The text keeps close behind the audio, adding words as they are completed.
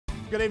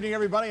Good evening,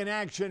 everybody. In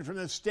action from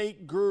the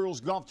state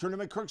girls golf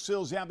tournament,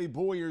 Kirksville's Abby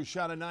Boyer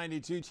shot a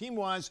 92.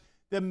 Team-wise,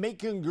 the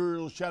Macon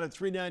girls shot a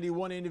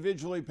 391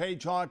 individually.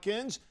 Paige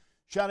Hawkins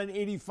shot an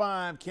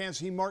 85.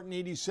 Cassie Martin,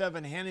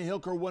 87. Hannah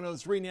Hilker,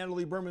 103.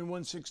 Natalie Berman,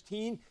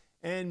 116.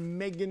 And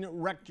Megan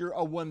Rector,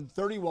 a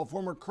 130. While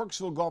former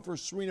Kirksville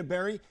golfers Serena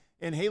Berry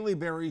and Haley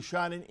Berry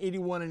shot an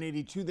 81 and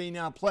 82. They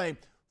now play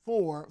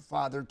for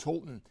Father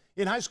Tolton.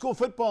 In high school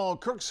football,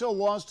 Kirksville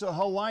lost to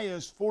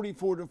Helias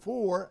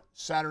 44-4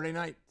 Saturday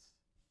night.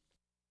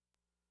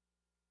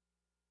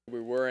 We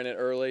were in it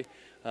early,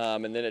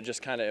 and then it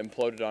just kind of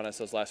imploded on us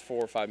those last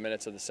 4 or 5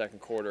 minutes of the second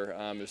quarter.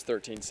 It was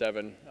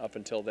 13-7 up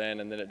until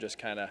then, and then it just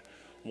kind of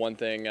one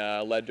thing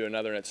led to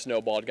another, and it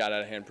snowballed, got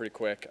out of hand pretty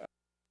quick.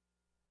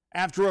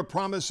 After a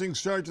promising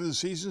start to the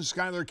season,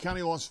 Schuyler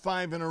County lost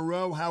 5 in a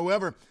row.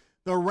 However,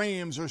 the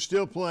Rams are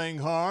still playing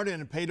hard,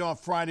 and it paid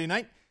off Friday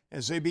night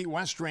as they beat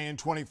West Rand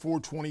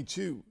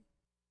 24-22.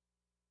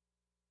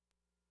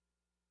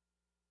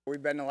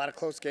 We've been in a lot of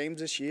close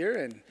games this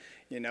year, and,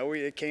 you know,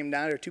 it came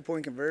down to a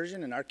 2-point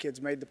conversion, and our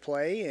kids made the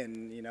play,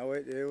 and, you know,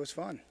 it was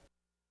fun.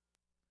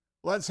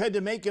 Let's head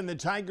to Macon. The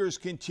Tigers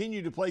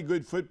continue to play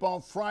good football.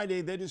 Friday,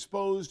 they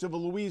disposed of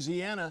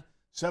Louisiana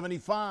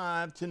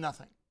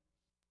 75-0.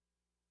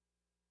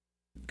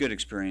 Good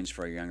experience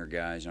for our younger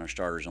guys, and our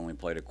starters only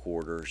played a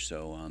quarter,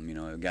 so, you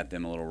know, it got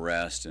them a little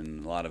rest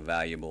and a lot of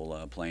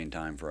valuable playing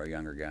time for our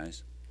younger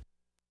guys.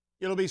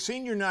 It'll be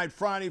senior night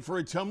Friday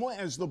for Ottumwa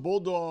as the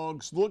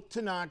Bulldogs look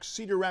to knock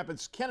Cedar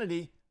Rapids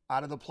Kennedy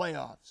out of the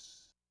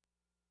playoffs.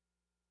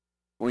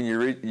 When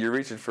you're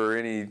reaching for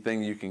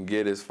anything you can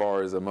get as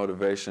far as a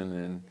motivation,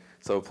 and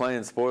so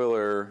playing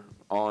spoiler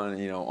on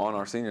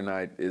our senior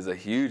night is a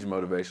huge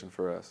motivation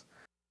for us.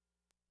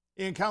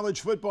 In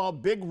college football,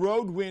 big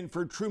road win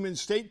for Truman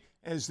State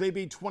as they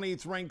beat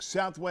 20th ranked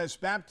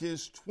Southwest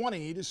Baptist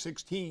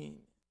 20-16.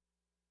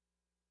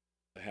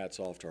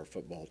 Hats off to our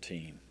football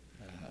team.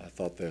 I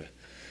thought the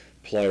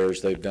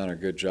players, they've done a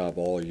good job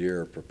all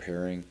year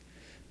preparing,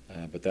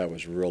 but that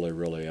was really,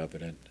 really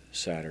evident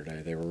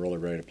Saturday. They were really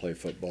ready to play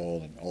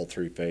football in all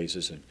 3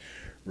 phases and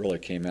really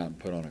came out and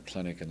put on a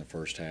clinic in the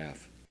first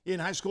half. In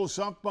high school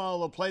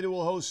softball, Plato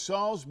will host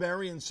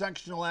Salisbury in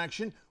sectional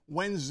action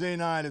Wednesday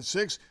night at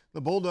 6.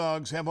 The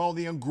Bulldogs have all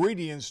the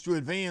ingredients to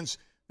advance.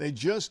 They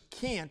just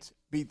can't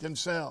beat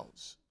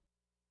themselves.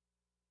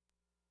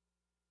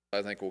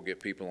 I think we'll get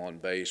people on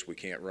base. We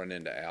can't run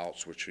into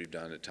outs, which we've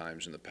done at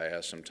times in the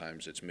past.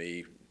 Sometimes it's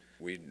me.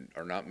 We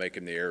are not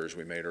making the errors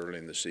we made early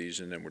in the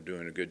season, and we're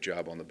doing a good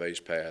job on the base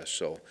pass.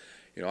 So,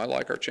 you know, I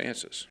like our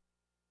chances.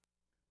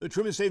 The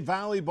Truman State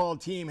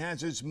volleyball team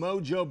has its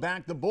mojo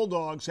back. The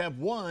Bulldogs have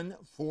won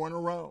 4 in a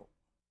row.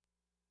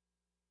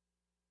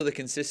 The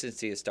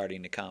consistency is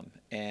starting to come,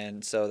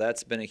 and so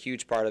that's been a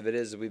huge part of it.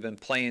 Is we've been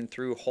playing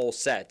through whole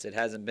sets. It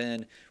hasn't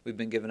been we've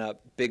been giving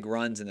up big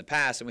runs in the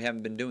past, and we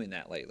haven't been doing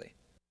that lately.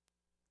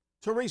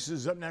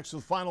 Teresa's up next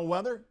with final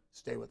weather.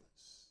 Stay with us.